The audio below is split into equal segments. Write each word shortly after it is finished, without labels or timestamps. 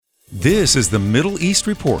This is the Middle East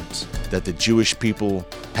Report. That the Jewish people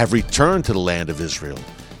have returned to the land of Israel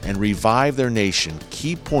and revived their nation.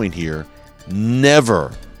 Key point here,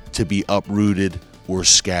 never to be uprooted or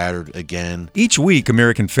scattered again. Each week,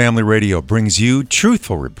 American Family Radio brings you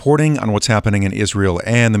truthful reporting on what's happening in Israel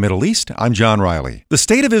and the Middle East. I'm John Riley. The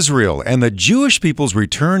state of Israel and the Jewish people's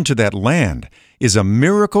return to that land is a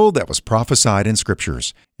miracle that was prophesied in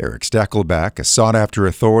scriptures. Erik Stakelbeck, a sought-after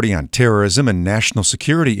authority on terrorism and national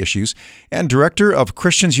security issues, and director of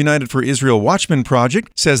Christians United for Israel Watchman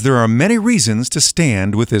project, says there are many reasons to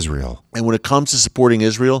stand with Israel. And when it comes to supporting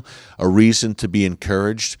Israel, a reason to be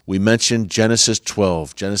encouraged. We mentioned Genesis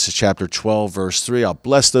chapter 12, verse 3. I'll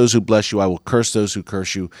bless those who bless you. I will curse those who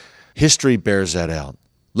curse you. History bears that out.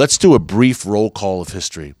 Let's do a brief roll call of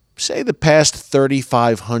history. Say the past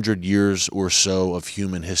 3,500 years or so of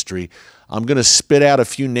human history. I'm going to spit out a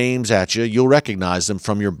few names at you. You'll recognize them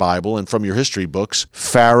from your Bible and from your history books.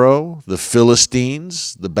 Pharaoh, the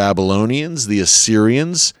Philistines, the Babylonians, the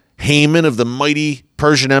Assyrians, Haman of the mighty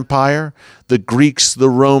Persian Empire, the Greeks,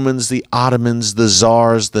 the Romans, the Ottomans, the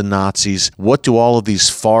Tsars, the Nazis. What do all of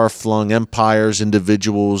these far-flung empires,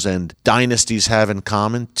 individuals, and dynasties have in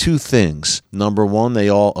common? Two things. Number one, they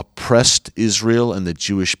all oppressed Israel and the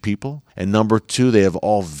Jewish people. And number two, they have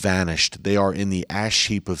all vanished. They are in the ash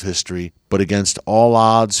heap of history. But against all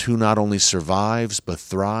odds, who not only survives but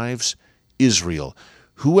thrives? Israel.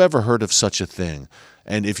 Who ever heard of such a thing?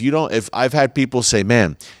 And if I've had people say,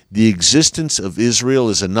 man, the existence of Israel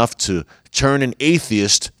is enough to turn an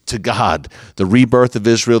atheist to God. The rebirth of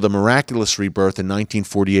Israel, the miraculous rebirth in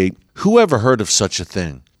 1948. Who ever heard of such a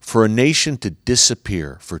thing? For a nation to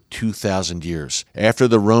disappear for 2,000 years. After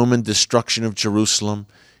the Roman destruction of Jerusalem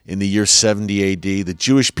in the year 70 AD, the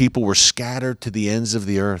Jewish people were scattered to the ends of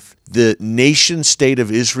the earth. The nation-state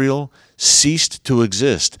of Israel ceased to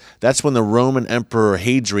exist. That's when the Roman Emperor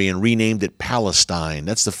Hadrian renamed it Palestine.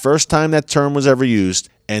 That's the first time that term was ever used,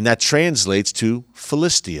 and that translates to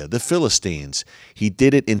Philistia, the Philistines. He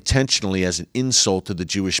did it intentionally as an insult to the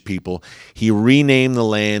Jewish people. He renamed the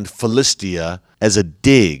land Philistia as a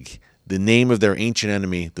dig, the name of their ancient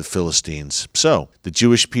enemy, the Philistines. So, the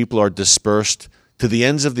Jewish people are dispersed to the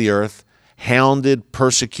ends of the earth, hounded,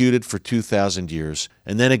 persecuted for 2,000 years,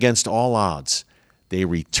 and then against all odds, they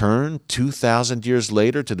return 2,000 years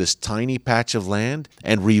later to this tiny patch of land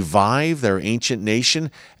and revive their ancient nation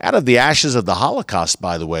out of the ashes of the Holocaust,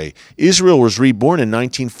 by the way. Israel was reborn in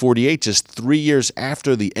 1948, just 3 years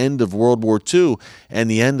after the end of World War II and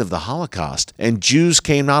the end of the Holocaust. And Jews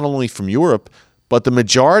came not only from Europe, but the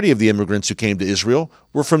majority of the immigrants who came to Israel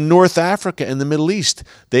were from North Africa and the Middle East.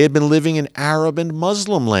 They had been living in Arab and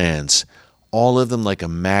Muslim lands. All of them, like a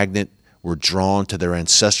magnet, were drawn to their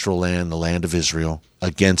ancestral land, the land of Israel,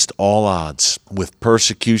 against all odds, with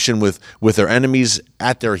persecution, with their enemies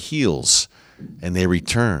at their heels. And they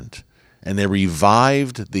returned, and they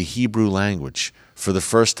revived the Hebrew language for the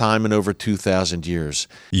first time in over 2,000 years.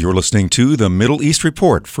 You're listening to the Middle East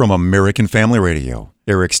Report from American Family Radio.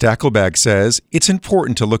 Erik Stakelbeck says it's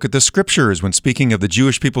important to look at the scriptures when speaking of the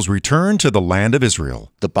Jewish people's return to the land of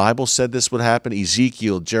Israel. The Bible said this would happen.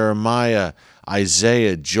 Ezekiel, Jeremiah,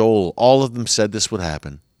 Isaiah, Joel, all of them said this would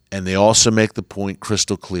happen. And they also make the point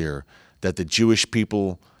crystal clear that the Jewish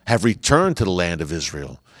people have returned to the land of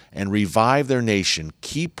Israel and revived their nation.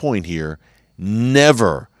 Key point here,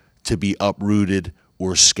 never to be uprooted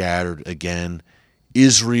or scattered again.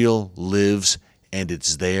 Israel lives, and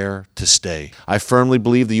it's there to stay. I firmly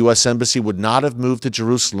believe the U.S. Embassy would not have moved to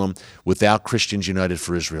Jerusalem without Christians United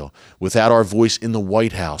for Israel, without our voice in the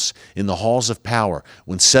White House, in the halls of power.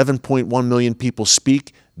 When 7.1 million people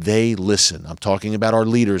speak, they listen. I'm talking about our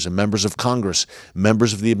leaders and members of Congress,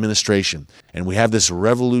 members of the administration. And we have this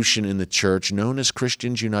revolution in the church known as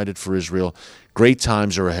Christians United for Israel. Great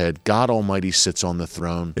times are ahead. God Almighty sits on the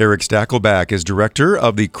throne. Erik Stakelbeck is director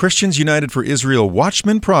of the Christians United for Israel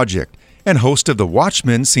Watchman project and host of The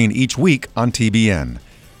Watchman, seen each week on TBN.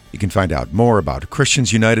 You can find out more about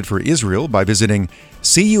Christians United for Israel by visiting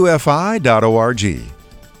cufi.org.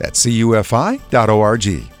 That's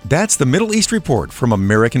cufi.org. That's the Middle East Report from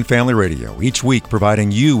American Family Radio, each week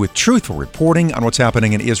providing you with truthful reporting on what's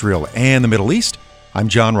happening in Israel and the Middle East. I'm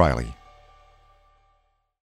John Riley.